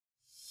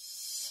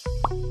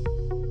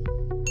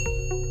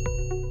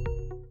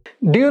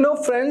Do you know,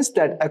 friends,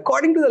 that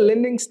according to the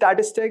lending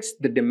statistics,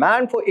 the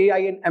demand for AI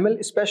and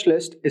ML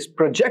specialists is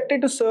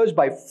projected to surge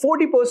by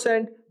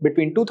 40%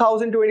 between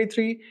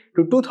 2023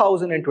 to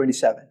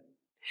 2027.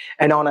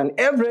 And on an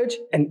average,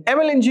 an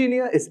ML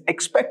engineer is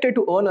expected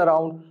to earn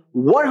around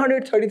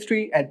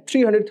 $133 and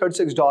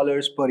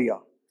 $336 per year.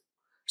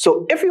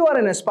 So if you are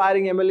an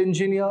aspiring ML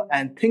engineer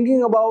and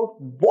thinking about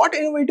what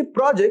innovative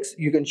projects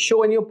you can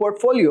show in your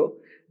portfolio,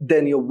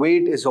 then your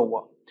wait is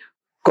over.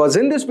 Because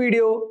in this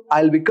video,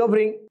 I'll be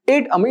covering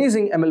 8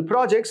 amazing ML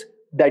projects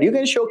that you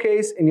can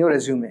showcase in your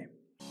resume.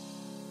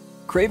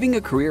 Craving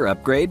a career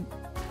upgrade?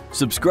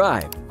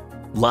 Subscribe,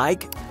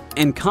 like,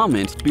 and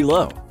comment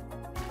below.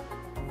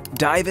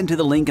 Dive into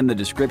the link in the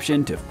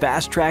description to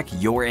fast-track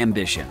your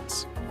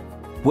ambitions.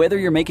 Whether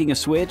you're making a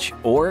switch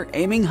or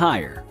aiming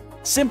higher,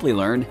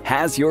 Simplilearn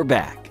has your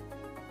back.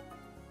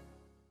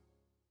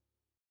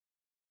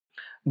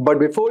 But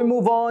before we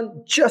move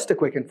on, just a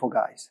quick info,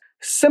 guys.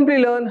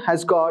 Simplilearn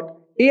has got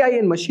AI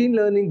and Machine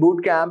Learning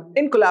Bootcamp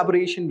in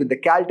collaboration with the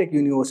Caltech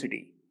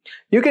University.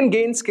 You can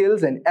gain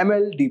skills in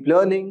ML, Deep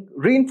Learning,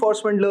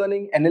 Reinforcement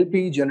Learning,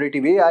 NLP,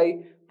 Generative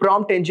AI,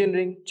 Prompt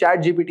Engineering,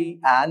 ChatGPT,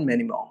 and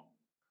many more.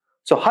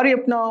 So hurry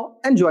up now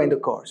and join the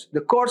course.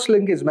 The course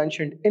link is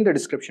mentioned in the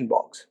description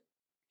box.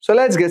 So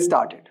let's get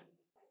started.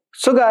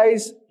 So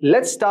guys,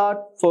 let's start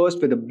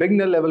first with a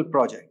beginner level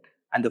project.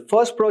 And the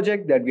first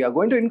project that we are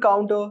going to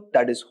encounter,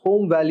 that is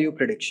home value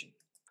prediction.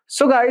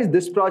 So guys,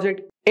 this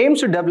project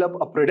aims to develop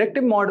a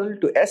predictive model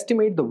to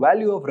estimate the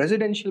value of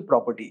residential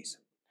properties.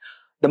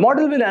 The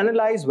model will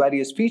analyze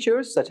various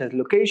features such as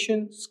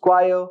location,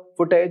 square,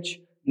 footage,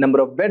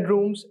 number of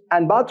bedrooms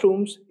and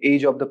bathrooms,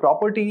 age of the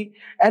property,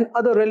 and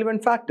other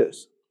relevant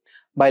factors.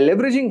 By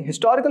leveraging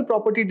historical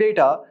property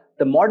data,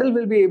 the model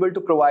will be able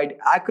to provide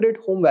accurate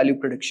home value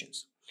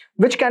predictions,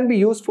 which can be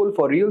useful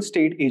for real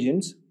estate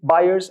agents,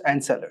 buyers,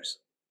 and sellers.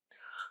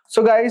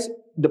 So guys,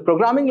 the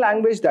programming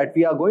language that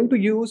we are going to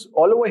use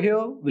all over here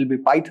will be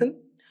Python,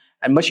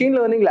 and machine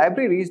learning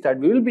libraries that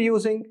we will be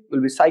using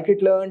will be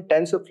scikit-learn,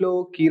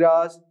 TensorFlow,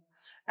 Keras,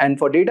 and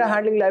for data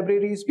handling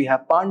libraries we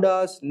have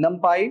Pandas,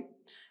 NumPy,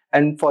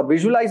 and for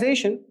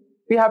visualization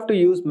we have to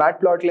use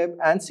Matplotlib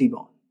and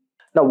Seaborn.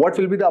 Now what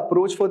will be the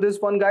approach for this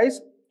one, guys?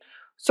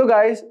 So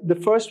guys, the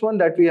first one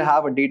that we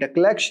have a data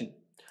collection.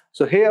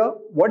 So here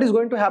what is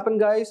going to happen,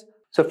 guys?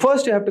 So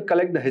first you have to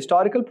collect the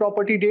historical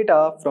property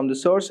data from the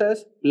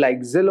sources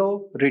like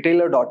Zillow,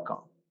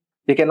 retailer.com.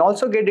 You can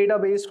also get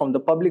database from the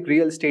public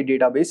real estate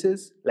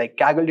databases like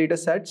Kaggle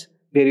datasets,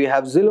 where you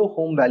have Zillow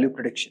home value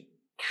prediction.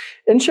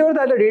 Ensure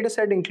that the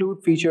dataset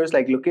include features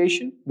like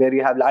location, where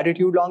you have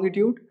latitude,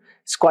 longitude,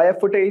 square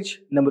footage,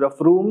 number of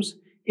rooms,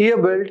 year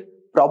built,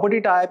 property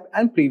type,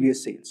 and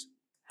previous sales.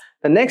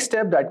 The next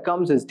step that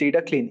comes is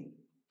data cleaning.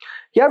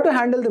 You have to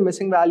handle the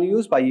missing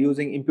values by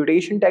using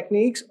imputation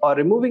techniques or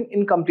removing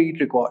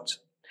incomplete records,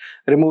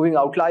 removing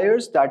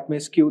outliers that may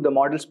skew the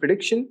model's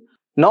prediction,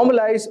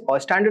 normalize or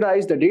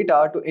standardize the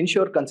data to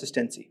ensure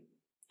consistency.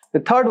 The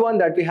third one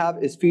that we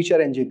have is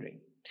feature engineering.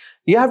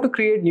 You have to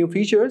create new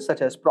features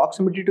such as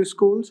proximity to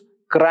schools,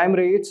 crime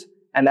rates,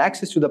 and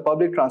access to the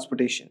public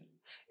transportation.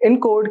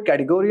 Encode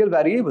categorical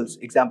variables,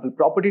 example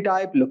property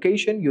type,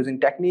 location, using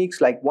techniques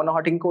like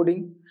one-hot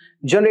encoding.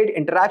 Generate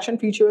interaction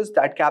features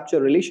that capture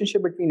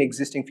relationship between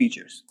existing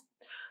features.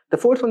 The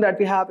fourth one that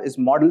we have is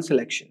model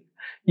selection.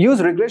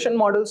 Use regression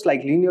models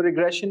like linear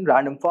regression,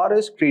 random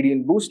forest,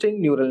 gradient boosting,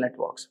 neural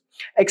networks.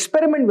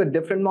 Experiment with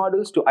different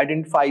models to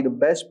identify the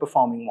best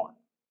performing one.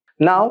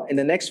 Now, in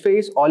the next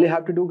phase, all you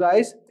have to do,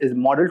 guys, is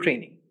model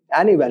training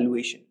and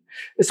evaluation.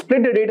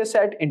 Split the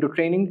dataset into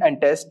training and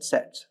test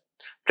sets.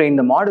 Train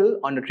the model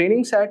on the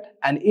training set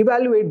and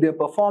evaluate their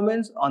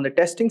performance on the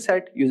testing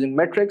set using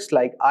metrics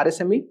like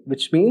RSME,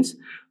 which means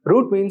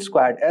root mean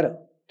squared error.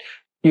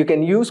 You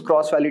can use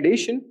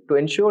cross-validation to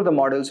ensure the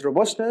model's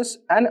robustness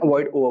and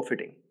avoid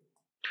overfitting.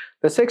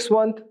 The sixth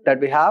one that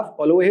we have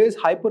all over here is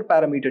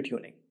hyperparameter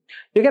tuning.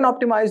 You can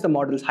optimize the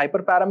model's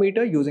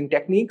hyperparameter using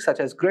techniques such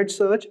as grid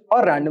search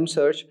or random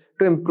search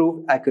to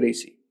improve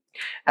accuracy.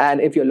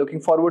 And if you're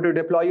looking forward to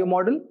deploy your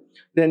model,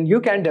 then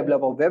you can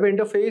develop a web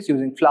interface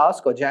using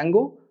Flask or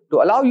Django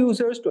to allow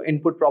users to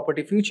input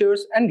property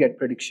features and get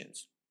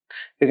predictions.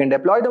 You can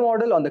deploy the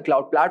model on the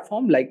cloud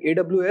platform like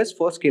AWS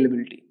for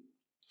scalability.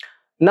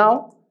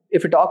 Now,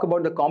 if we talk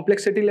about the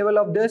complexity level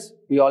of this,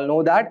 we all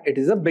know that it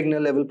is a beginner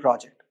level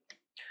project.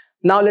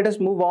 Now let us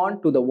move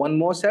on to the one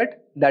more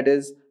set, that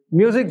is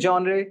music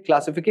genre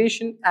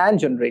classification and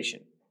generation.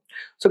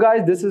 So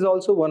guys, this is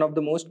also one of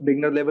the most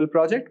beginner level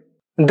project.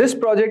 This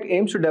project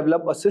aims to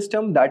develop a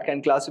system that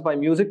can classify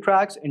music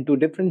tracks into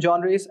different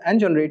genres and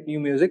generate new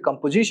music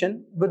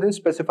composition within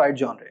specified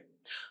genre.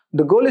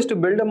 The goal is to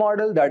build a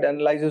model that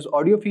analyzes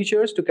audio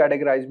features to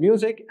categorize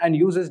music and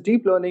uses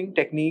deep learning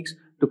techniques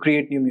to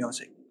create new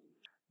music.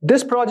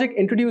 This project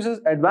introduces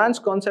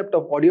advanced concept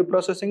of audio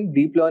processing,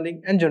 deep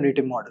learning, and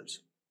generative models.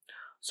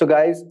 So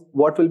guys,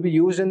 what will be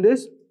used in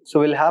this? So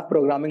we'll have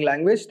programming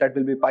language that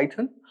will be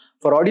Python.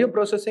 For audio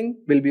processing,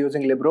 we'll be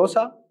using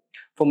Librosa.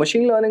 For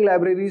machine learning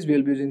libraries,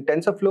 we'll be using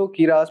TensorFlow,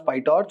 Keras,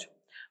 PyTorch.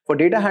 For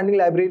data handling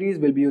libraries,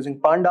 we'll be using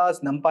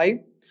Pandas,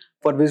 NumPy.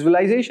 For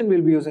visualization,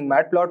 we'll be using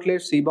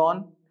Matplotlib,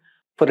 Seaborn.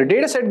 For a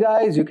dataset,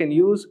 guys, you can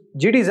use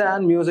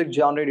GTZan music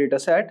genre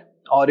dataset,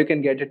 or you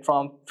can get it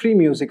from Free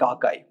Music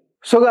Archive.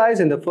 So guys,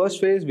 in the first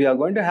phase, we are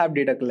going to have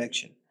data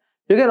collection.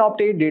 You can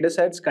obtain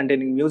datasets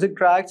containing music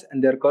tracks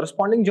and their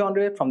corresponding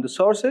genre from the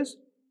sources,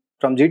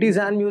 from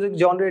GTZan music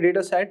genre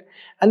dataset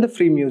and the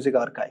Free Music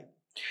Archive.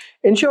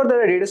 Ensure that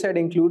a dataset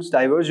includes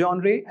diverse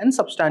genre and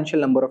substantial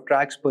number of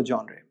tracks per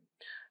genre.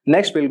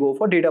 Next, we'll go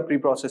for data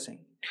preprocessing.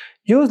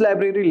 Use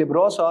library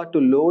librosa to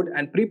load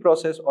and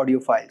preprocess audio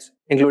files,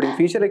 including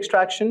feature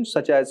extraction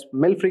such as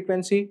mil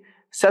frequency,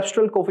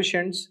 cepstral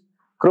coefficients,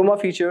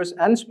 chroma features,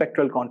 and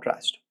spectral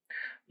contrast.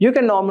 You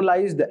can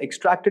normalize the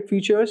extracted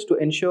features to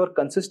ensure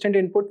consistent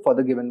input for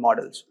the given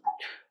models.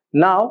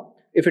 Now,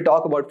 if we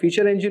talk about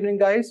feature engineering,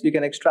 guys, you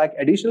can extract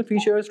additional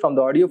features from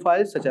the audio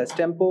files such as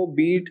tempo,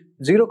 beat,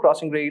 zero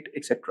crossing rate,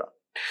 etc.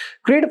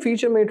 Create a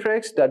feature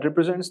matrix that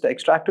represents the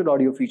extracted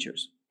audio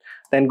features.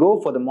 Then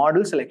go for the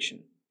model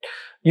selection.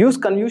 Use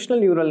convolutional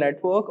neural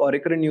network or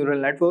recurrent neural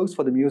networks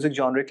for the music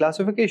genre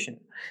classification.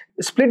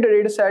 Split the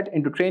dataset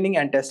into training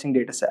and testing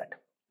dataset.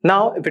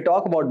 Now, if we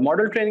talk about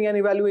model training and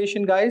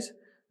evaluation, guys,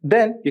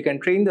 then you can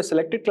train the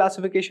selected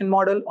classification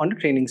model on the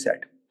training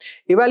set.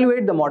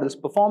 Evaluate the model's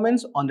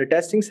performance on the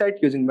testing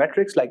set using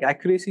metrics like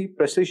accuracy,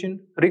 precision,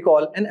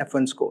 recall, and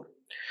F1 score.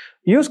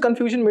 Use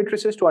confusion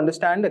matrices to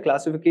understand the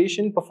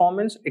classification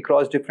performance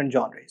across different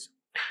genres.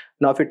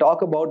 Now, if we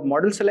talk about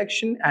model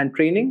selection and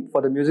training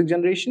for the music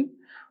generation,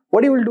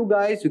 what you will do,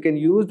 guys, you can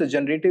use the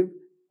generative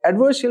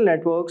adversarial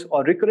networks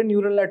or recurrent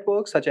neural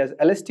networks such as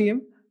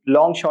LSTM,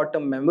 long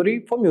short-term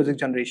memory for music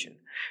generation.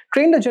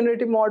 Train the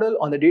generative model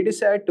on the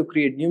dataset to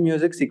create new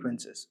music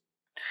sequences.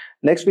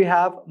 Next, we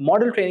have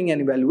model training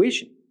and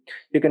evaluation.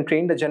 You can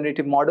train the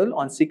generative model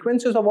on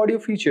sequences of audio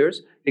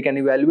features. You can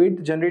evaluate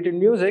the generated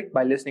music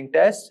by listening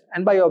tests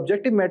and by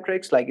objective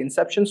metrics like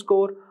inception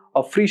score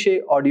or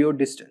Friche audio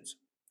distance.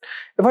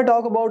 If I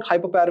talk about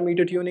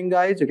hyperparameter tuning,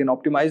 guys, you can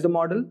optimize the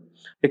model.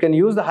 You can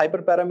use the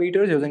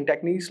hyperparameters using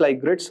techniques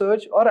like grid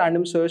search or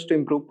random search to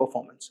improve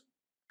performance.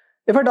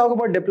 If I talk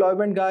about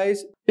deployment,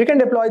 guys, you can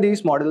deploy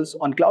these models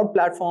on cloud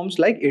platforms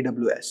like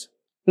AWS.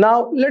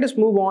 Now, let us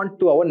move on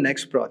to our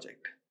next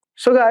project.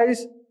 So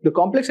guys, the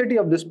complexity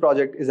of this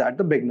project is at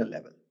the beginner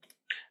level.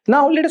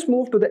 Now, let us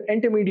move to the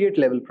intermediate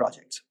level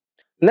projects.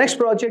 Next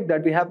project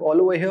that we have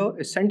all over here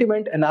is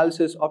sentiment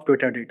analysis of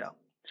Twitter data.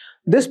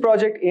 This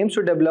project aims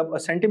to develop a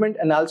sentiment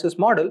analysis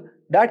model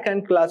that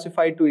can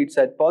classify tweets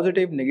as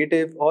positive,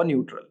 negative, or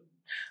neutral.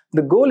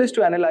 The goal is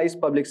to analyze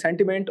public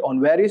sentiment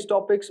on various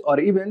topics or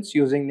events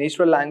using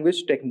natural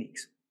language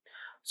techniques.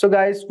 So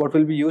guys, what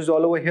will be used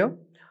all over here?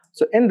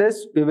 So in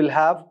this, we will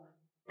have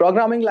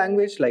programming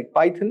language like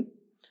Python,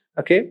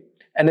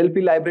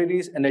 NLP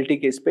libraries,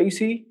 NLTK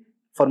Spacey.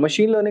 For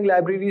machine learning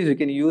libraries, you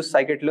can use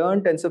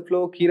scikit-learn,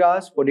 TensorFlow,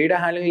 Keras. For data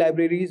handling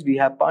libraries, we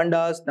have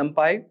Pandas,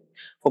 NumPy.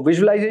 For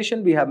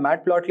visualization, we have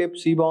Matplotlib,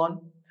 Seaborn.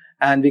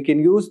 And we can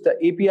use the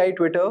API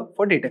Twitter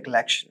for data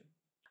collection.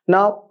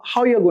 Now,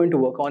 how you're going to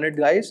work on it,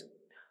 guys?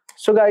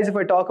 So guys, if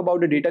I talk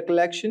about the data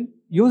collection,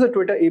 use a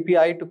Twitter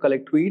API to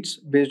collect tweets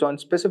based on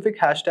specific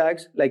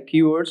hashtags like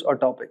keywords or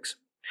topics.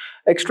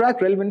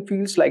 Extract relevant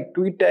fields like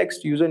tweet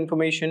text, user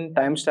information,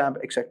 timestamp,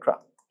 etc.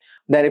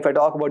 Then if I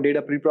talk about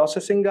data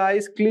preprocessing,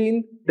 guys,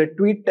 clean the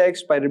tweet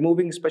text by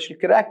removing special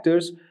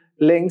characters,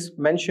 links,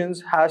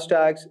 mentions,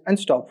 hashtags, and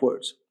stop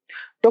words.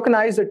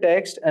 Tokenize the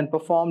text and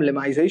perform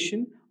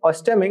lemmaization or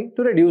stemming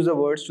to reduce the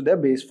words to their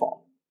base form.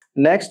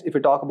 Next, if we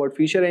talk about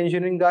feature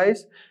engineering,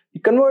 guys,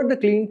 you convert the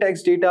clean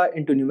text data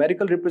into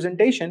numerical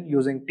representation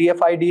using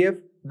TF-IDF,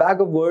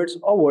 bag of words,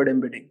 or word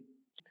embedding.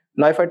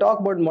 Now, if I talk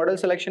about model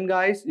selection,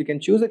 guys, you can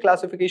choose the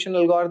classification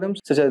algorithms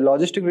such as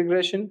logistic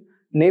regression,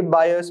 Naive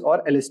Bayes,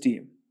 or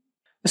LSTM.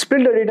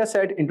 Split the data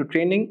set into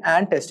training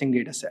and testing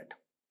data set.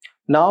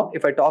 Now,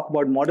 if I talk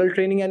about model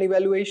training and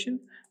evaluation,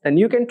 then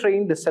you can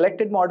train the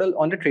selected model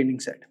on the training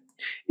set.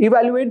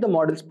 Evaluate the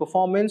model's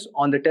performance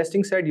on the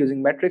testing set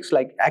using metrics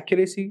like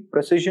accuracy,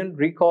 precision,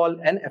 recall,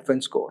 and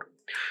F1 score.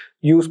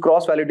 Use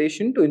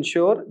cross-validation to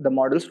ensure the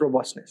model's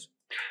robustness.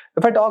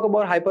 If I talk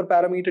about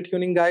hyperparameter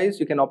tuning, guys,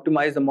 you can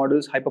optimize the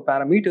model's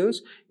hyperparameters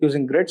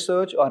using grid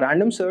search or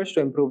random search to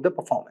improve the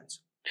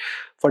performance.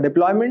 For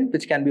deployment,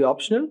 which can be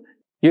optional,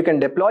 you can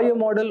deploy your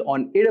model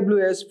on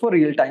AWS for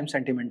real-time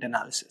sentiment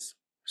analysis.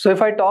 So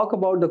if I talk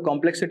about the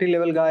complexity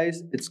level,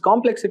 guys, its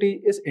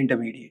complexity is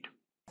intermediate.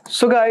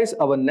 So guys,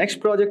 our next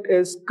project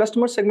is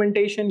customer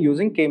segmentation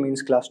using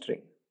K-means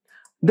clustering.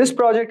 This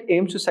project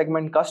aims to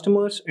segment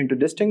customers into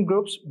distinct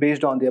groups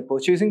based on their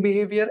purchasing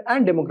behavior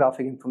and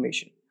demographic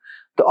information.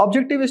 The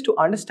objective is to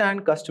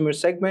understand customer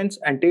segments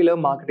and tailor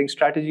marketing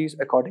strategies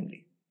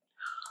accordingly.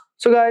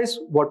 So guys,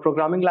 what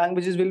programming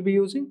languages we'll be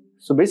using?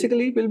 So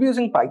basically, we'll be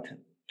using Python.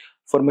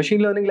 For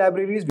machine learning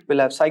libraries, we'll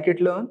have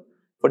scikit-learn.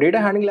 For data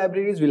handling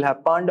libraries, we'll have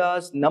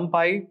Pandas,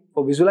 NumPy.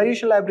 For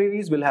visualization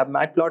libraries, we'll have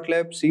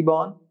Matplotlib,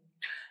 Seaborn.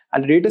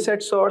 And the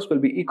dataset source will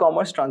be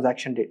e-commerce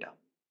transaction data.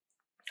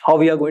 How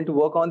we are going to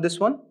work on this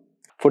one?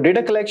 For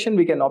data collection,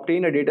 we can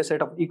obtain a data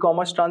set of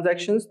e-commerce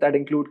transactions that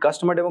include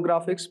customer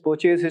demographics,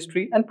 purchase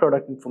history, and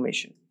product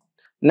information.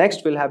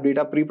 Next, we'll have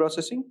data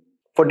pre-processing.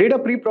 For data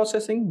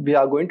pre-processing, we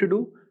are going to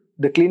do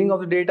the cleaning of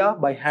the data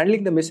by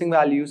handling the missing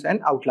values and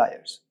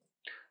outliers.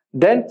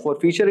 Then, for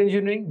feature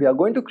engineering, we are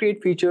going to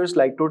create features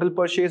like total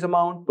purchase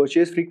amount,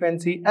 purchase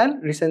frequency,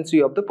 and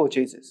recency of the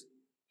purchases.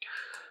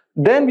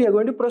 Then we are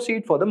going to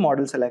proceed for the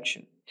model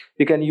selection.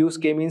 You can use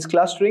k-means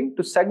clustering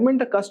to segment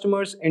the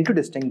customers into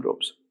distinct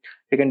groups.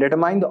 You can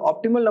determine the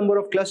optimal number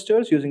of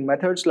clusters using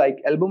methods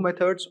like elbow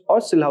methods or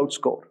Silhouette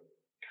score.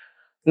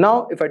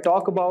 Now, if I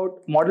talk about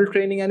model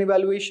training and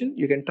evaluation,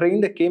 you can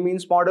train the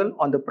k-means model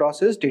on the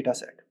processed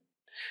dataset.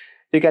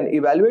 You can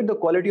evaluate the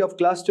quality of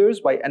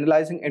clusters by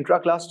analyzing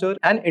intra-cluster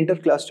and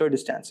inter-cluster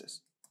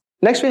distances.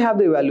 Next, we have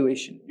the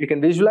evaluation. You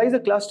can visualize the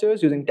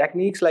clusters using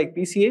techniques like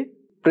PCA,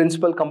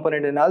 Principal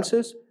Component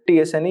Analysis,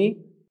 TSNE,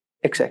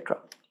 etc.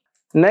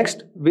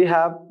 Next, we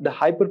have the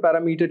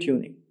hyperparameter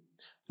tuning.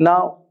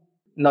 Now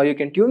you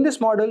can tune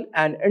this model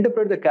and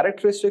interpret the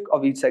characteristic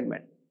of each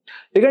segment.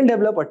 You can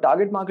develop a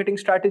target marketing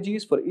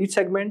strategies for each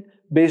segment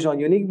based on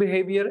unique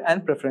behavior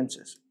and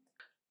preferences.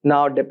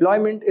 Now,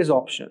 deployment is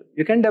optional.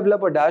 You can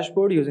develop a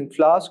dashboard using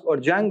Flask or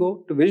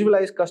Django to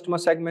visualize customer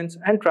segments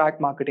and track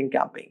marketing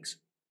campaigns.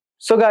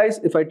 So guys,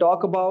 if I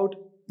talk about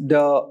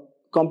the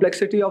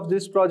complexity of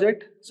this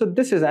project, so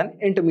this is an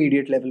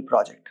intermediate level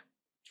project.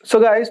 So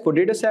guys, for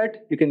dataset,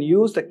 you can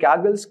use the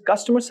Kaggle's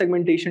customer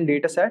segmentation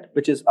dataset,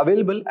 which is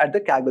available at the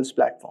Kaggle's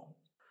platform.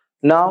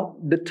 Now,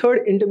 the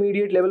third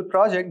intermediate level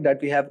project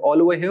that we have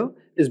all over here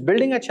is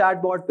building a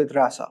chatbot with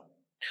RASA.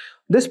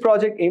 This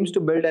project aims to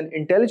build an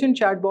intelligent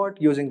chatbot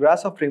using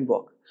RASA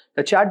framework.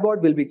 The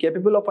chatbot will be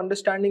capable of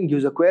understanding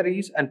user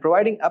queries and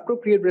providing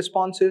appropriate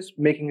responses,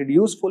 making it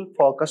useful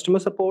for customer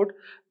support,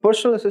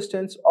 personal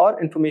assistance,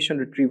 or information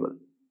retrieval.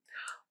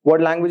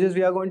 What languages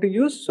we are going to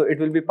use? So it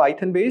will be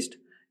Python based.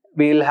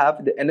 We'll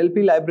have the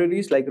NLP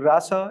libraries like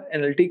RASA,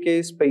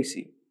 NLTK,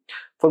 Spacy.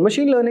 For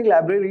machine learning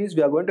libraries,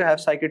 we are going to have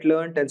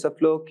scikit-learn,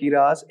 TensorFlow,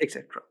 Keras,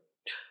 etc.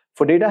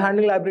 For data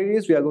handling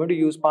libraries, we are going to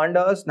use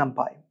Pandas,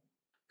 NumPy.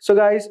 So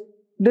guys,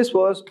 this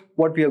was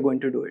what we are going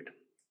to do it.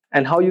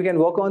 And how you can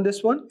work on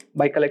this one?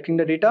 By collecting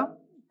the data,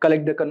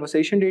 collect the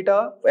conversation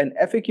data and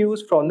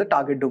FAQs from the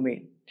target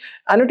domain.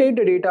 Annotate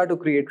the data to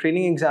create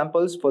training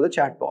examples for the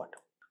chatbot.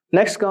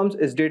 Next comes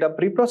is data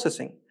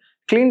pre-processing.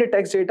 Clean the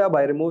text data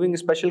by removing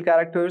special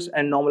characters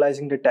and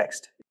normalizing the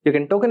text. You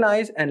can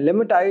tokenize and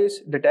limitize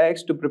the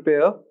text to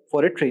prepare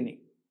for a training.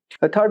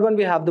 The third one,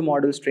 we have the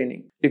models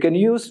training. You can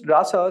use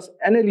RASA's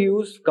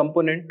NLU's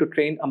component to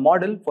train a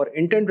model for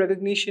intent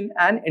recognition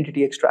and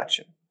entity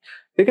extraction.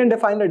 You can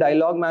define the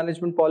dialogue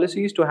management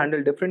policies to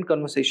handle different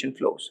conversation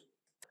flows.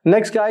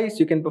 Next guys,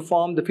 you can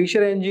perform the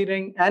feature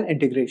engineering and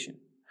integration.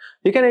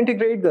 You can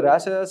integrate the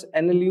RASA's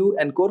NLU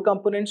and core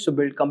components to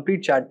build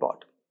complete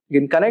chatbot. You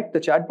can connect the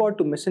chatbot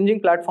to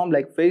messaging platform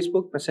like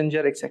Facebook,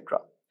 Messenger, etc.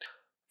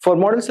 For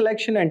model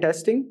selection and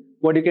testing,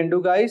 what you can do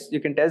guys,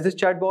 you can test this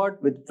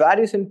chatbot with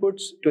various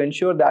inputs to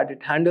ensure that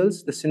it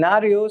handles the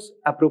scenarios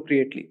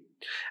appropriately.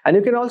 And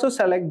you can also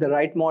select the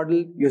right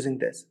model using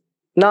this.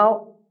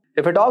 Now,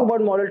 if I talk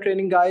about model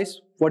training guys,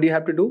 what do you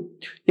have to do?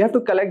 You have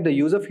to collect the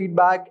user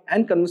feedback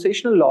and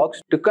conversational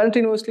logs to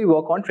continuously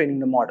work on training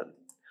the model.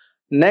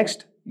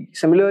 Next,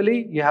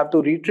 similarly, you have to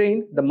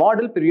retrain the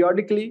model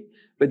periodically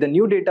with the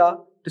new data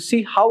to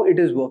see how it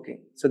is working.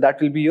 So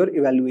that will be your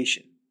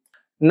evaluation.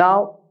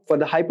 Now, for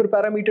the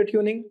hyperparameter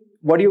tuning,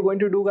 what are you going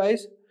to do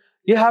guys?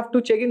 You have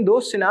to check in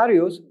those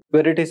scenarios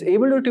where it is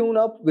able to tune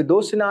up with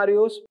those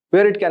scenarios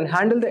where it can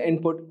handle the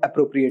input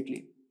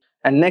appropriately.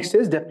 And next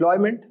is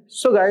deployment.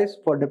 So guys,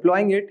 for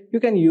deploying it, you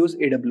can use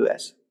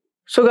AWS.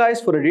 So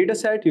guys, for a data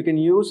set, you can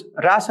use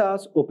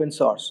RASA's open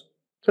source.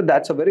 So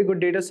that's a very good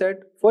data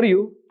set for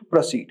you to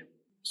proceed.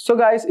 So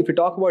guys, if you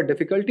talk about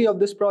difficulty of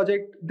this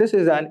project, this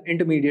is an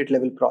intermediate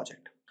level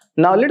project.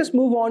 Now let us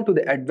move on to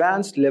the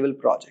advanced level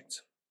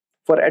projects.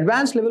 For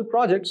advanced level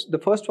projects, the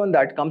first one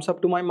that comes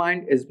up to my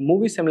mind is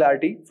movie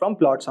similarity from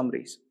plot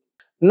summaries.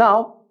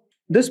 Now,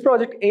 this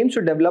project aims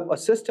to develop a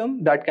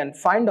system that can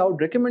find out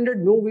recommended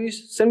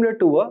movies similar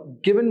to a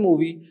given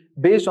movie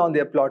based on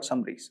their plot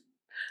summaries.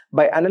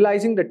 By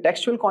analyzing the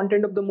textual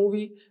content of the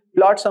movie,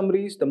 plot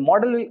summaries, the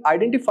model will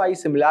identify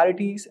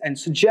similarities and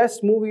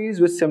suggest movies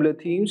with similar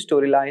themes,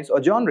 storylines,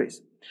 or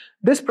genres.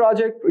 This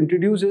project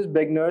introduces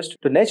beginners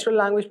to natural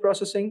language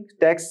processing,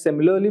 text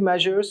similarly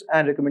measures,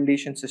 and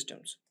recommendation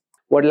systems.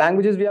 What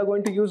languages we are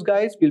going to use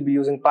guys? We'll be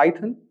using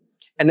Python,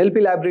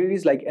 NLP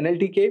libraries like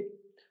NLTK,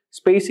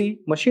 Spacy,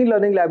 machine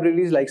learning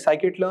libraries like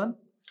scikit-learn,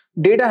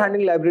 data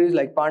handling libraries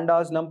like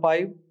Pandas,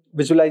 NumPy,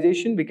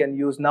 visualization we can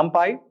use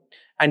NumPy,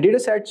 and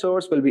dataset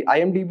source will be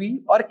IMDb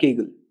or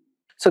Kaggle.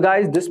 So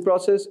guys, this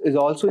process is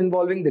also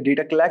involving the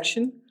data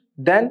collection,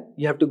 then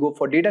you have to go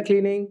for data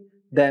cleaning,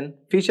 then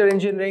feature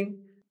engineering,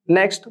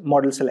 next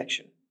model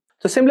selection.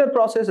 So similar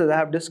process as I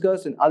have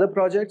discussed in other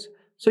projects,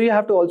 so you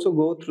have to also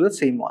go through the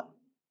same one.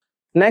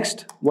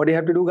 Next, what you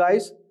have to do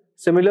guys?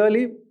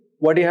 Similarly,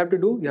 what you have to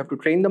do? You have to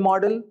train the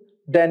model,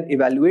 then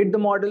evaluate the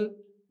model,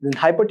 then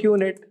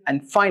hypertune it,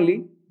 and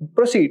finally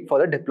proceed for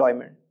the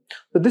deployment.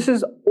 So this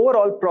is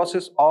overall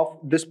process of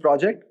this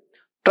project.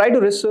 Try to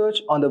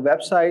research on the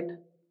website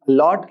a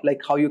lot,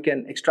 like how you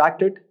can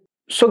extract it.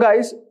 So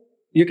guys,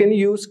 you can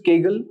use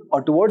Kaggle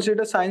or Towards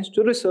Data Science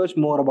to research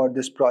more about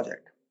this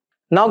project.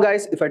 Now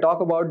guys, if I talk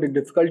about the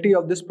difficulty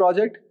of this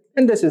project,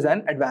 and this is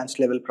an advanced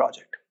level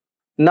project.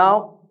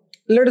 Now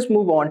let us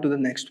move on to the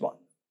next one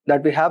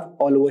that we have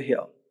all over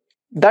here.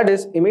 That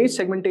is image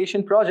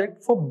segmentation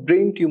project for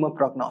brain tumor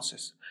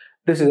prognosis.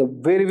 This is a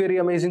very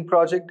amazing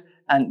project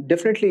and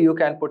definitely you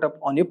can put up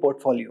on your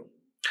portfolio.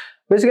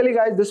 Basically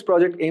guys, this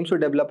project aims to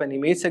develop an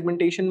image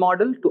segmentation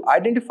model to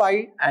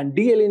identify and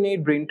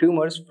delineate brain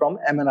tumors from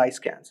MRI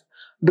scans.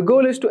 The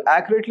goal is to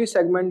accurately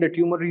segment the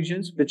tumor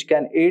regions which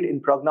can aid in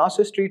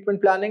prognosis,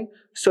 treatment planning,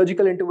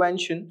 surgical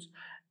interventions.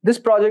 This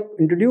project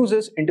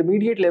introduces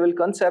intermediate level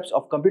concepts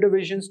of computer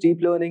vision,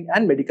 deep learning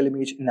and medical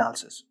image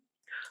analysis.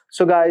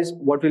 So guys,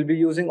 what we'll be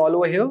using all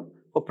over here?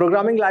 For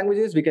programming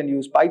languages, we can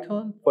use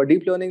Python. For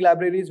deep learning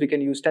libraries, we can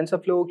use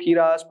TensorFlow,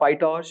 Keras,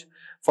 PyTorch.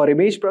 For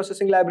image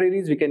processing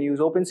libraries, we can use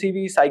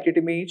OpenCV,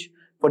 Scikit-Image.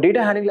 For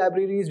data handling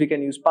libraries, we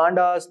can use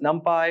Pandas,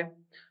 NumPy.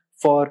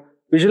 For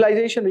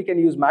visualization, we can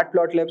use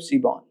Matplotlib,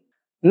 Seaborn.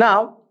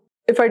 Now,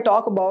 if I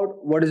talk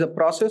about what is the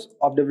process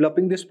of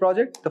developing this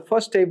project, the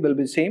first step will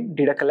be the same,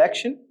 data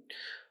collection.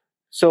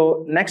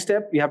 So next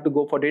step, you have to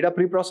go for data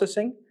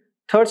pre-processing.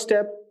 Third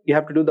step, you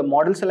have to do the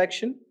model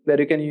selection where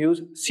you can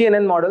use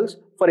CNN models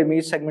for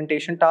image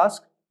segmentation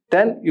task.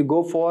 Then you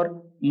go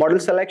for model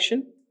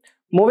selection.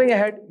 Moving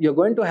ahead, you're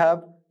going to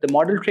have the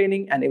model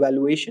training and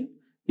evaluation.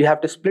 You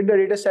have to split the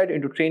data set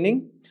into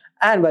training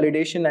and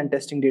validation and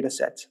testing data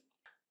sets.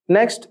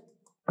 Next,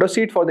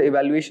 proceed for the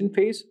evaluation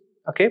phase.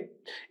 Okay,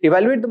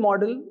 evaluate the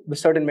model with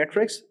certain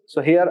metrics.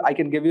 So here I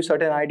can give you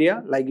certain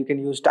idea, like you can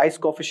use dice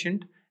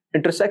coefficient,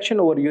 intersection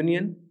over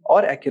union,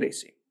 or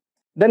accuracy.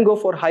 Then go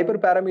for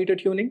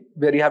hyperparameter tuning,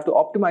 where you have to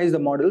optimize the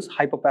model's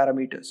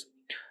hyperparameters.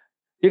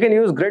 You can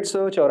use grid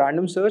search or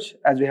random search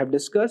as we have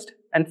discussed.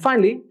 And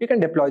finally, you can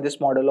deploy this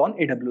model on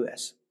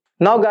AWS.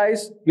 Now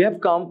guys, we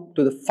have come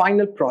to the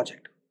final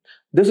project.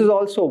 This is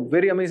also a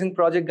very amazing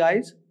project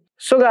guys.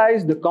 So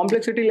guys, the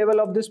complexity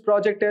level of this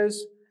project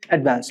is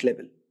advanced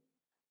level.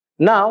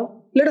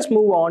 Now, let us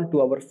move on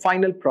to our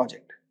final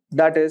project.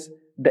 That is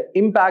the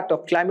impact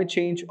of climate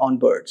change on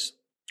birds.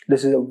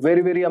 This is a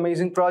very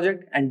amazing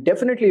project and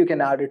definitely you can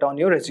add it on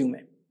your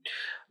resume.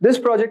 This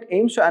project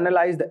aims to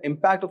analyze the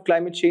impact of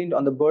climate change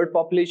on the bird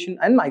population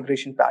and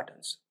migration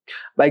patterns.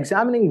 By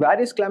examining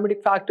various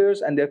climatic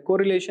factors and their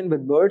correlation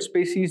with bird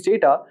species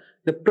data,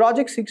 the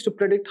project seeks to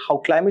predict how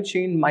climate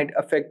change might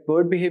affect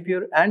bird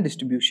behavior and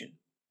distribution.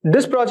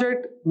 This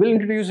project will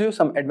introduce you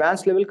some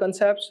advanced level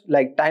concepts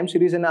like time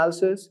series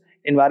analysis,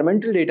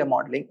 environmental data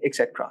modeling,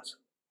 etc.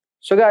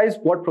 So guys,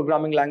 what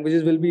programming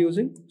languages we'll be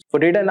using? For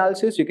data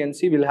analysis, you can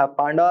see we'll have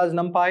Pandas,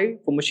 NumPy.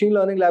 For machine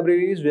learning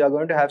libraries, we are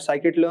going to have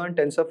Scikit-Learn,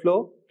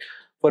 TensorFlow.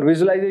 For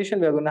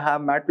visualization, we are going to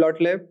have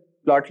Matplotlib,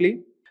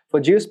 Plotly.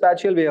 For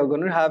geospatial, we are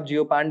going to have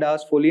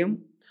GeoPandas, Folium.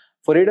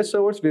 For data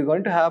source, we are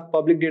going to have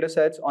public data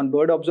sets on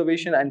bird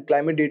observation and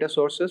climate data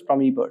sources from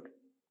eBird.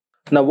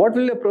 Now, what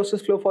will the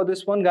process flow for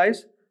this one,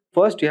 guys?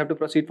 First, you have to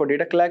proceed for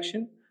data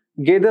collection.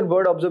 Gather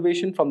bird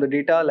observation from the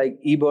data like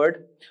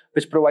eBird,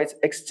 which provides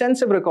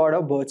extensive record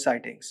of bird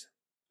sightings.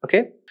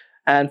 Okay,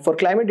 and for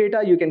climate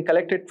data, you can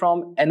collect it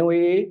from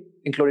NOAA,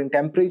 including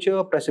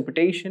temperature,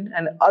 precipitation,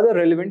 and other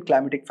relevant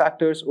climatic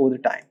factors over the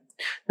time.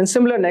 And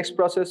similar next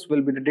process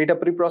will be the data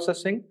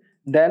pre-processing.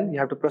 Then you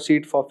have to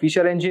proceed for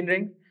feature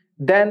engineering.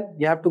 Then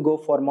you have to go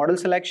for model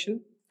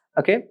selection.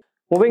 Okay,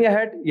 moving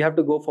ahead, you have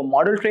to go for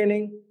model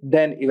training,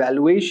 then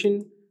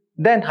evaluation,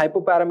 then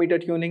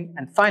hyperparameter tuning,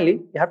 and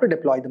finally, you have to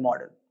deploy the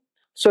model.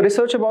 So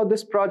research about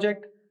this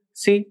project,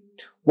 see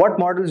what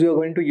models you are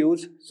going to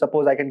use.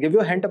 Suppose I can give you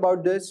a hint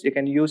about this. You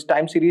can use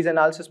time series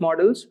analysis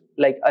models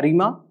like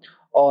ARIMA,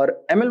 or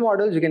ML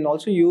models. You can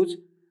also use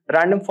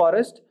random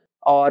forest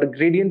or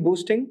gradient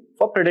boosting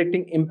for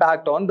predicting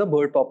impact on the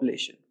bird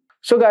population.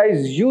 So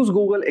guys, use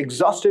Google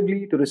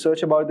exhaustively to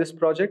research about this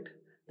project.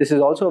 This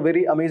is also a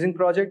very amazing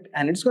project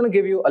and it's going to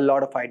give you a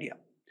lot of idea.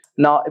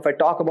 Now, if I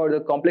talk about the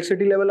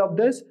complexity level of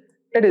this,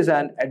 it is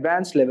an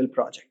advanced level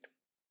project.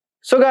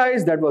 So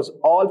guys, that was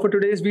all for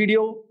today's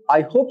video.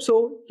 I hope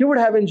so you would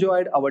have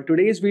enjoyed our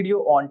today's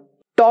video on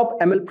top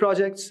ML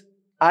projects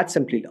at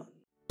Simplilearn.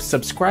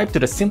 Subscribe to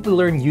the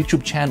Simplilearn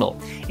YouTube channel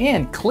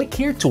and click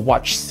here to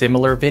watch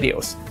similar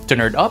videos. To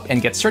nerd up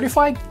and get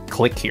certified,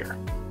 click here.